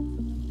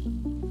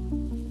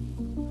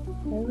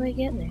 How do I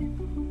get there?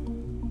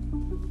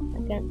 I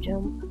can't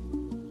jump.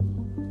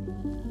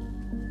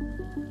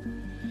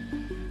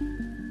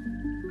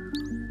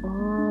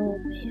 Oh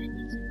man, I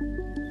need to do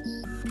this.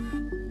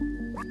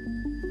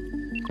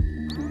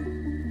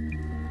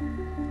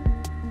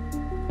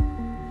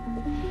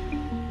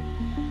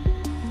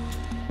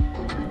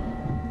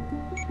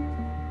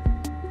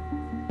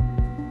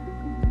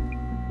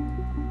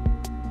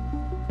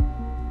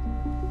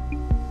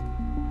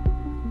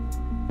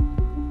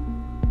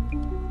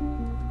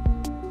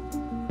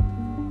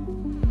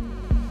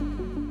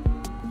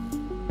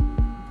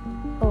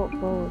 Oh, it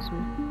follows me.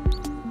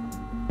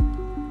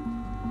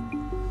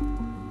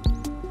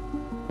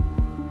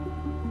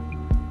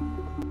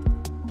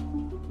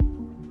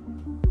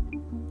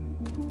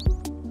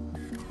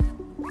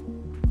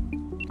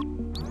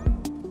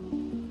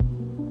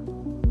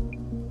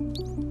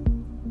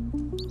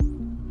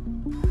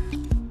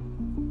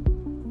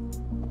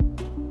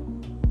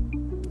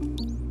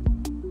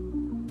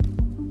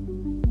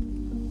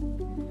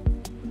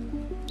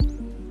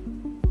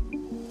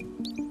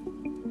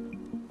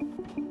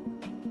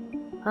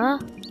 Huh?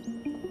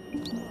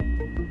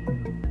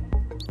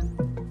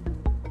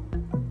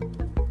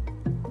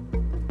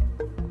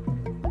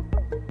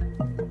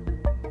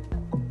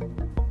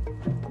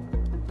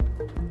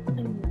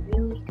 I'm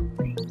really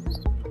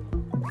confused.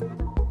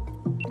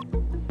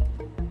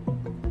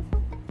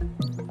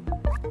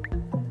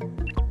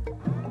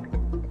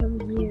 Come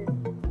here.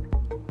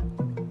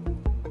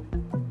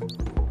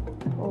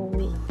 Oh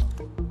wait.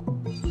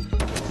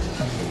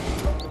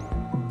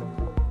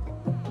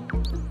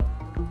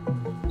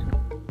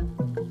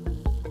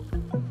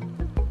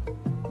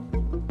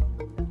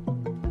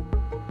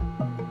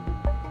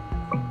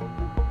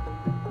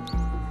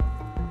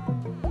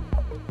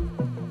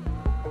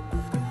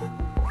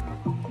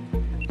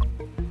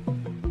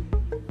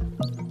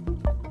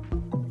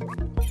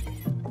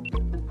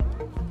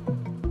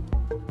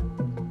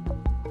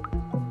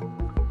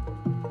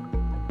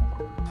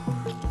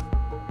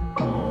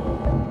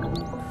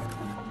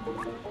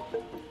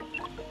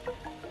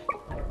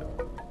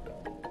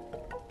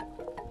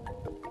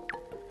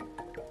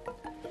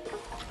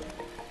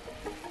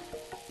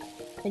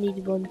 I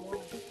need one more.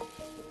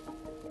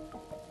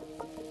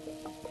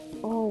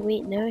 Oh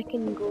wait, now I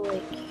can go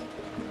like,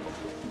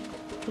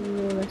 I can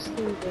go this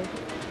through there.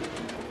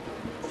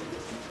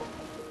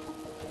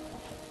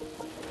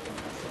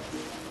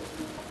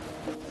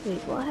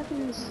 Wait, what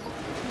happens?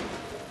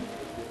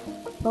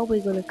 Probably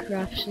gonna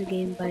crash the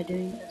game by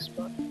doing this,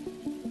 but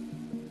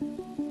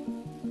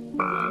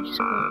yeah, I just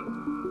got.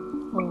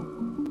 Oh,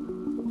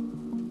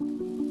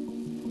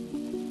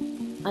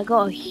 I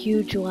got a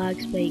huge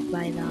lag spike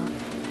by that.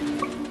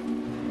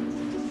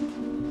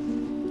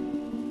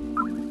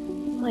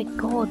 Oh my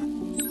god,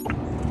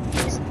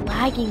 it's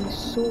lagging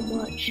so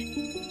much.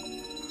 You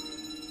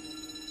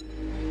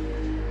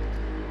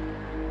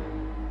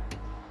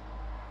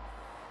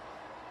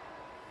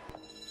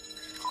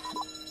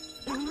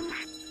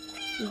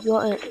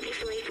got it.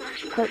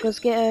 Quick, let's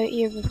get out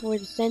here before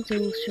the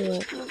sentinels show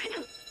up.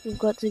 We've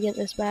got to get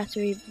this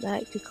battery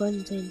back to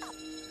Clementine.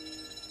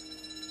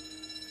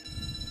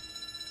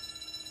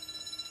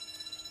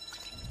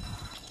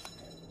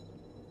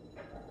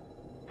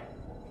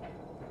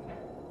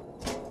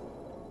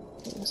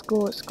 Let's go,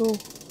 let's go.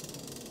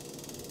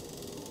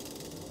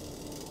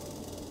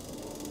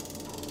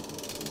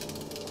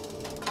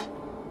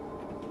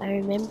 I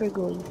remember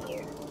going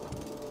here.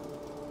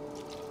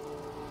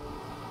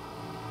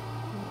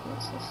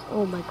 What's this?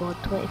 Oh my god,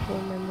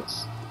 24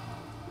 minutes.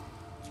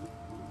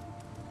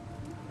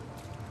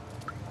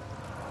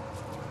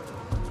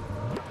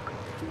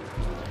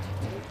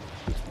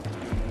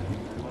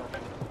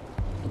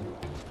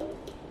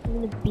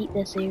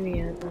 leave this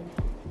area and then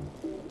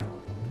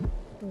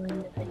we'll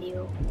end the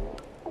video.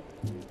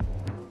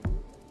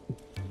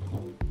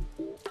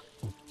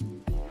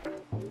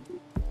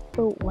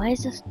 Oh, why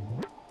is this?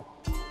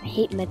 I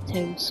hate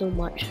Midtown so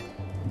much.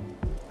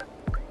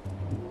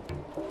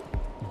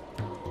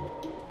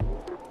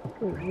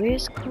 Wait,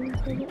 where's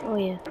Clementine? Oh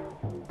yeah.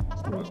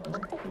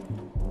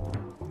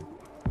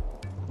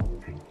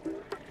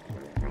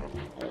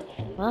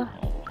 Huh?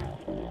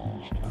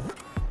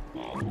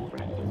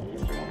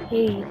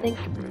 Hey, you think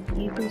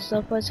you can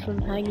stop us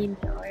from hanging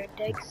the iron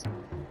digs?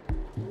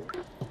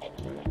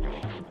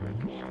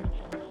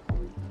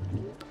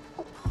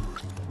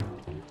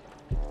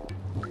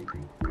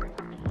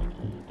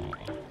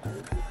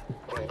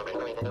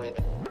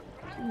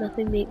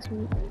 Nothing makes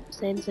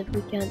sense if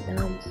we can't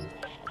dance.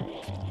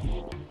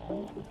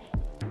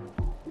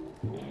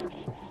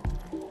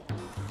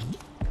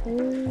 How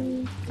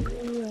do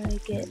I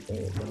get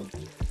there then?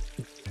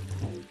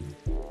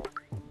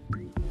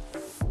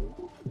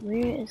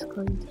 Where is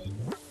Clementine?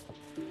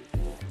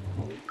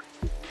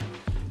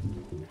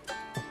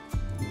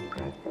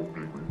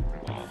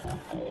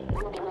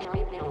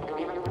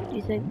 Do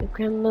you think the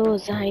criminal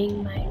is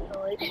hiding my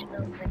collection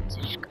of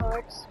vintage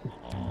cards?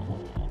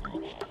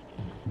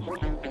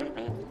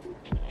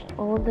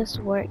 All this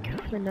work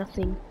for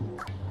nothing.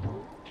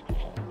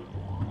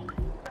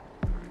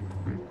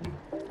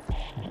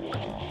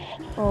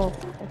 Oh,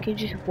 I could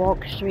just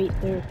walk straight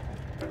through.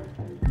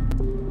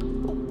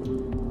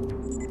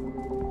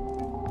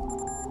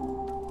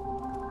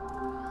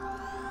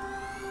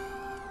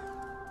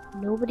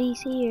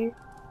 Nobody's here.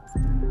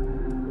 How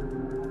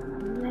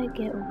did I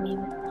get away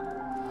with that?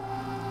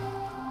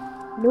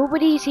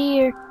 Nobody's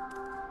here!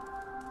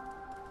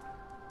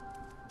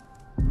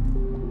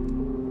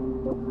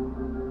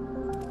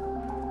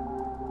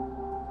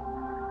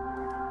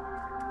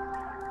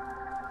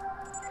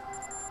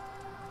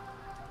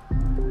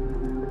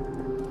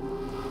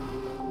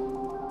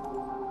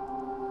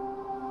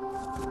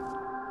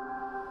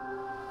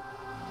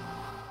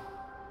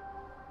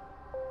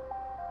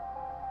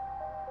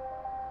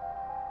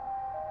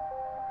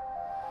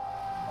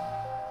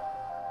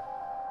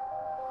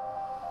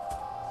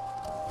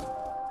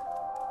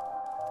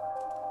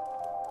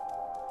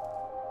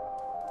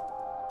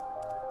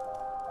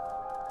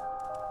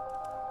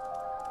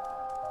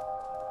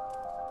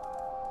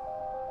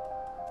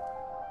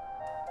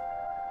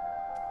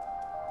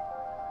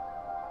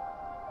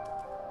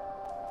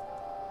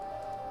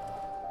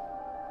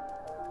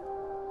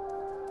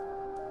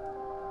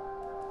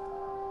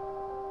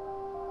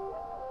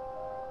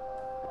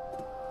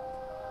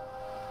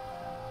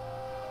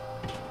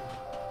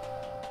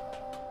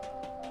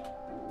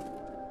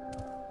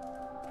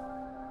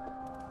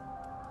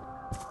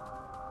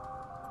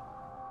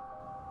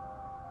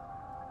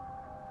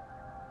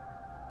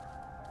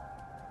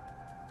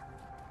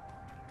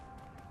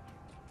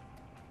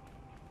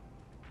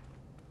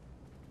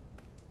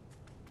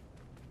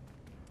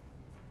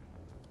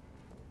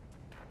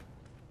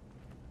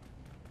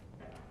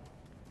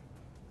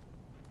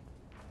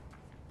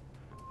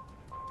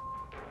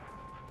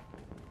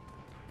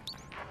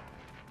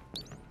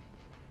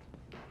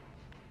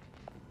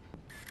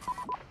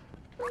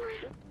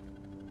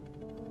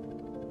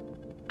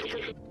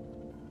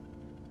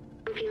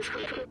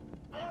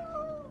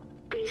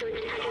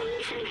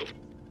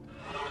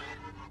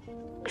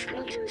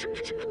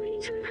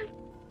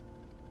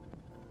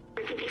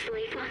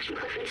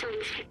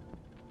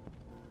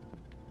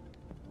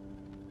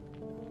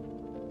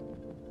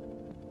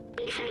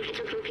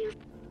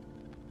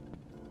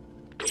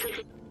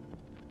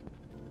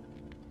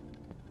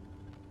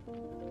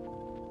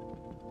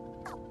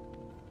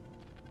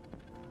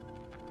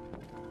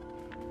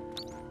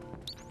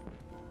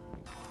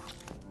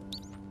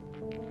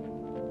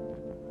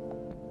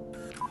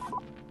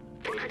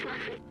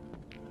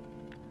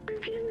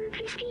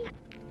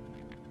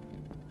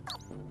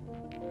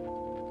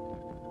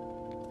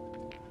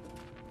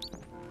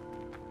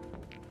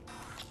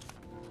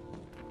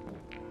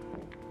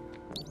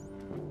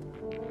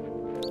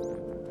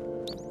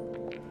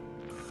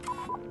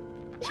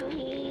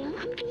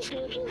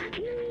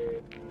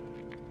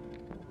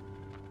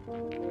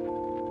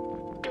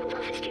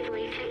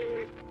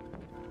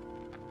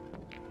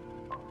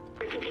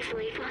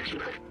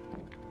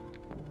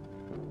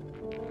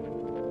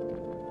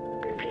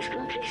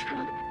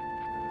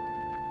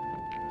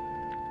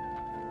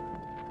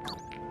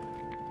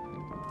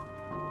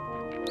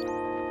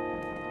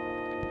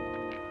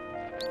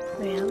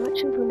 Right, I'm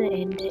actually gonna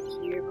end it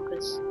here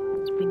because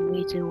it's been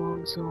way too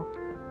long, so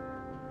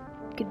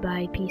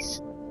goodbye,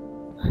 peace.